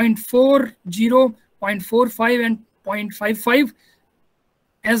ratio 0.40, 0.45 and 0.55,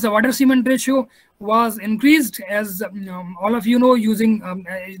 as the water cement ratio was increased, as all of you know, using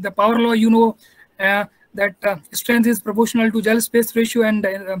the power law, you know that strength is proportional to gel space ratio, and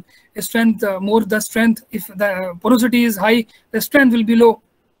strength more the strength, if the porosity is high, the strength will be low,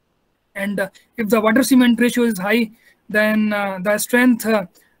 and if the water cement ratio is high, then the strength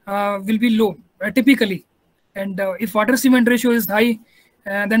will be low typically, and if water cement ratio is high,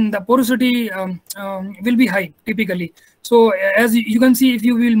 then the porosity will be high typically. So as you can see, if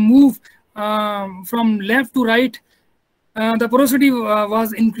you will move from left to right, the porosity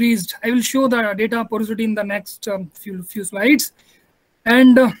was increased. I will show the data porosity in the next few slides,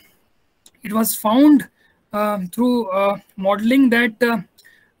 and it was found through modeling that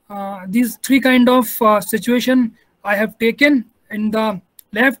these three kind of situation I have taken. In the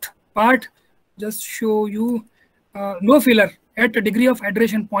left part, just show you no filler at a degree of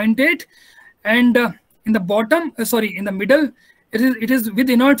hydration 0.8, and in the bottom, in the middle, it is with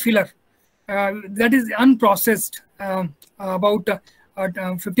inert filler that is unprocessed, about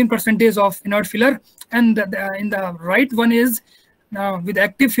 15% of inert filler, and in the right one is with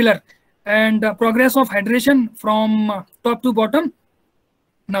active filler, and progress of hydration from top to bottom.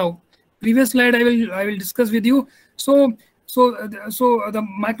 Now, previous slide I will discuss with you. So the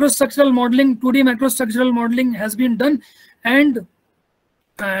microstructural modeling, 2D microstructural modeling has been done, and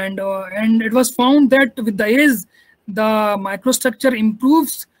it was found that with the age, the microstructure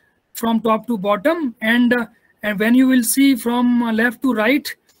improves from top to bottom, and when you will see from left to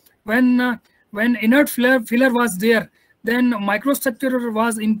right, when inert filler was there, then microstructure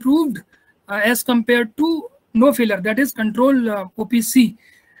was improved as compared to no filler, that is control OPC.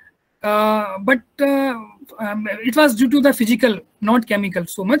 But it was due to the physical, not chemical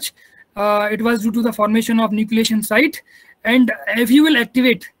so much. It was due to the formation of nucleation site, and if you will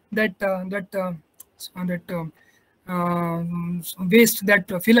activate that waste, that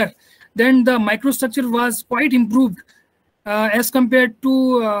filler, then the microstructure was quite improved as compared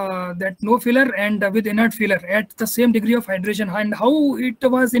to that no filler and with inert filler at the same degree of hydration. And how it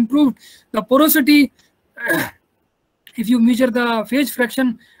was improved? The porosity, if you measure the phase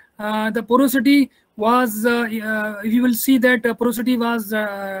fraction, the porosity was, if you will see that porosity was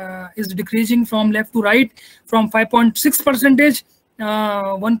is decreasing from left to right from 5.6%,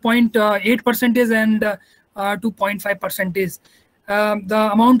 1.8%, and to 0.5%.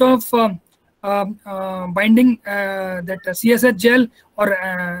 The amount of binding that CSIR gel or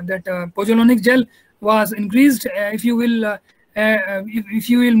that pozzolanic gel was increased. If you will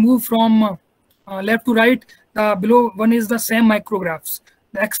move from left to right, below one is the SAM micrographs,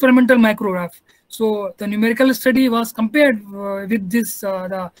 the experimental micrograph. So the numerical study was compared with this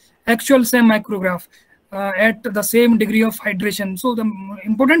the actual SAM micrograph at the same degree of hydration. So the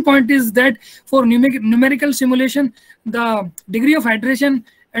important point is that for numerical simulation, the degree of hydration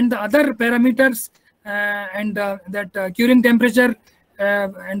and the other parameters and that curing temperature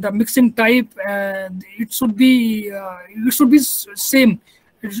and the mixing type, it should be same.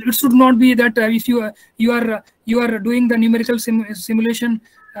 It should not be that if you are doing the numerical simulation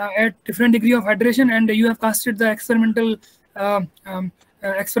at different degree of hydration, and you have casted the experimental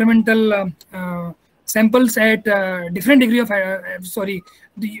samples at different degree of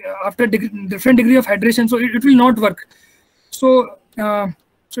after different degree of hydration, so it will not work. So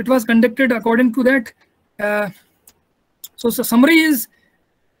so it was conducted according to that. So summary is,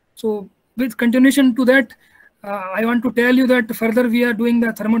 so with continuation to that, I want to tell you that further we are doing the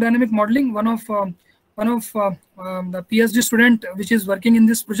thermodynamic modeling. One of the PhD student which is working in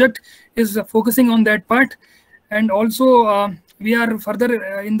this project is focusing on that part, and also we are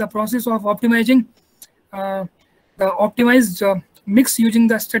further in the process of optimizing the optimized mix using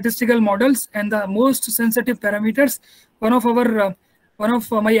the statistical models and the most sensitive parameters. One of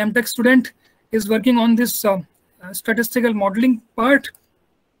my MTech student is working on this statistical modeling part.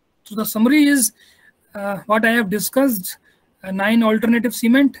 So the summary is what I have discussed: 9 alternative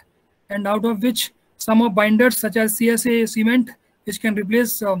cement, and out of which some of binders such as CSA cement, which can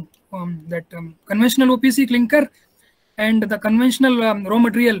replace that conventional OPC clinker, and the conventional raw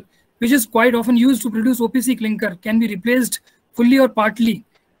material, which is quite often used to produce OPC clinker, can be replaced fully or partly.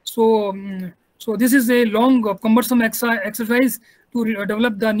 So, so this is a long, cumbersome exercise to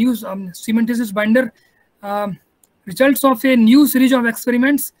develop the new cementitious binder. Results of a new series of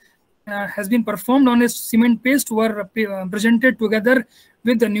experiments has been performed on a cement paste, were presented together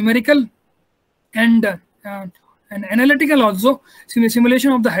with the numerical and analytical also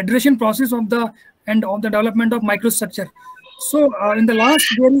simulation of the hydration process of the development of microstructure. So in the last,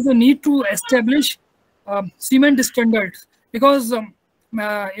 there is a need to establish cement standards, because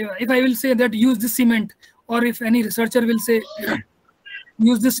if I will say that use this cement, or if any researcher will say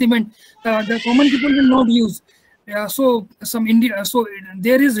use this cement, the common people will not use. So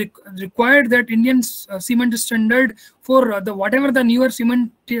there is required that Indian cement standard for the whatever the newer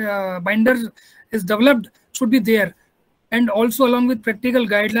cement binder is developed should be there, and also along with practical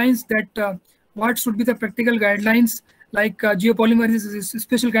guidelines that what should be the practical guidelines, like geopolymer is a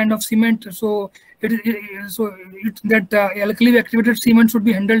special kind of cement, so alkali activated cement should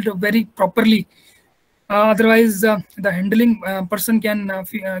be handled very properly. Otherwise, the handling person can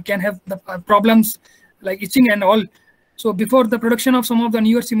have the problems like itching and all. So before the production of some of the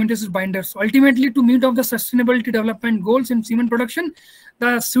newer cementitious binders, so ultimately to meet of the sustainability development goals in cement production,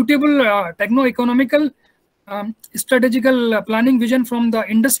 the suitable techno-economical strategical planning vision from the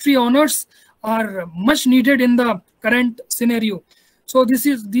industry owners are much needed in the current scenario. So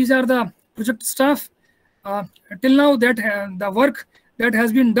these are the project staff till now, that the work that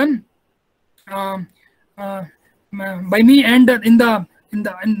has been done by me, and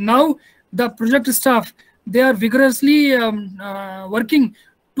now the project staff, they are vigorously working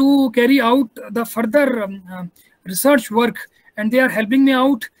to carry out the further research work, and they are helping me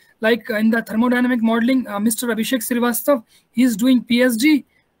out, like in the thermodynamic modeling. Mr. Abhishek Srivastav, he is doing PhD,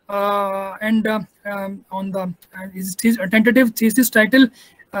 and on the his tentative thesis title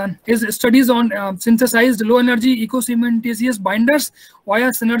is studies on synthesized low energy eco-cementitious binders via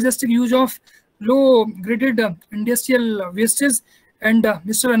synergistic use of low graded industrial wastes. And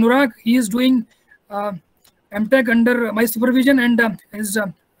Mr. Anurag, he is doing MTech under my supervision, and his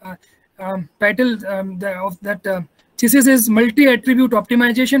title of that thesis is multi-attribute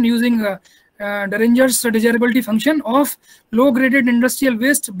optimization using Derringer's desirability function of low-graded industrial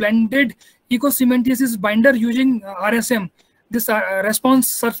waste blended eco-cementitious binder using RSM, this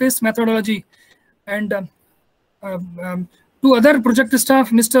response surface methodology. And two other project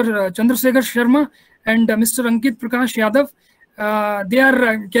staff, Mr. Chandrasekhar Sharma and Mr. Ankit Prakash Yadav, they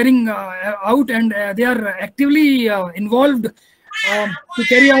are carrying out, and they are actively involved to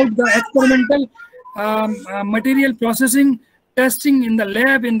carry out the experimental material processing, testing in the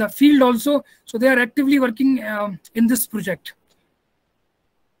lab, in the field also. So they are actively working in this project.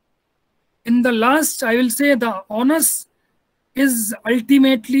 In the last, I will say the onus is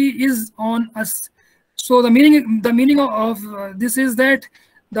ultimately on us. So the meaning of this is that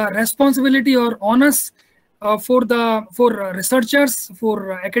the responsibility or onus for researchers,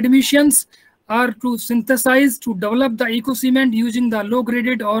 for academicians, are to synthesize, to develop the eco-cement using the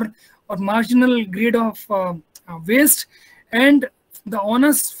low-graded or marginal grade of waste, and the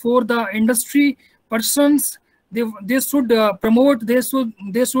onus for the industry persons, they should promote, they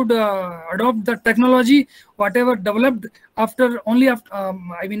should adopt the technology whatever developed after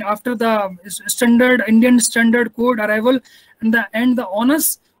the standard Indian standard code arrival, and the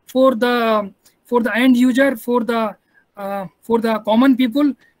onus for the end user, for the common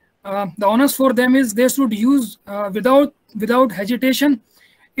people, the onus for them is they should use without hesitation.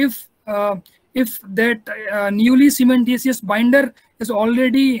 If that newly cementitious binder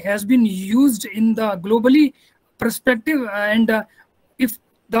has been used in the globally perspective, and if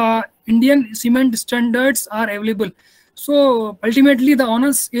the Indian cement standards are available, so ultimately the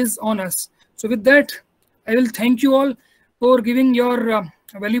onus is on us. So with that, I will thank you all for giving your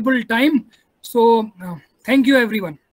valuable time. So thank you everyone.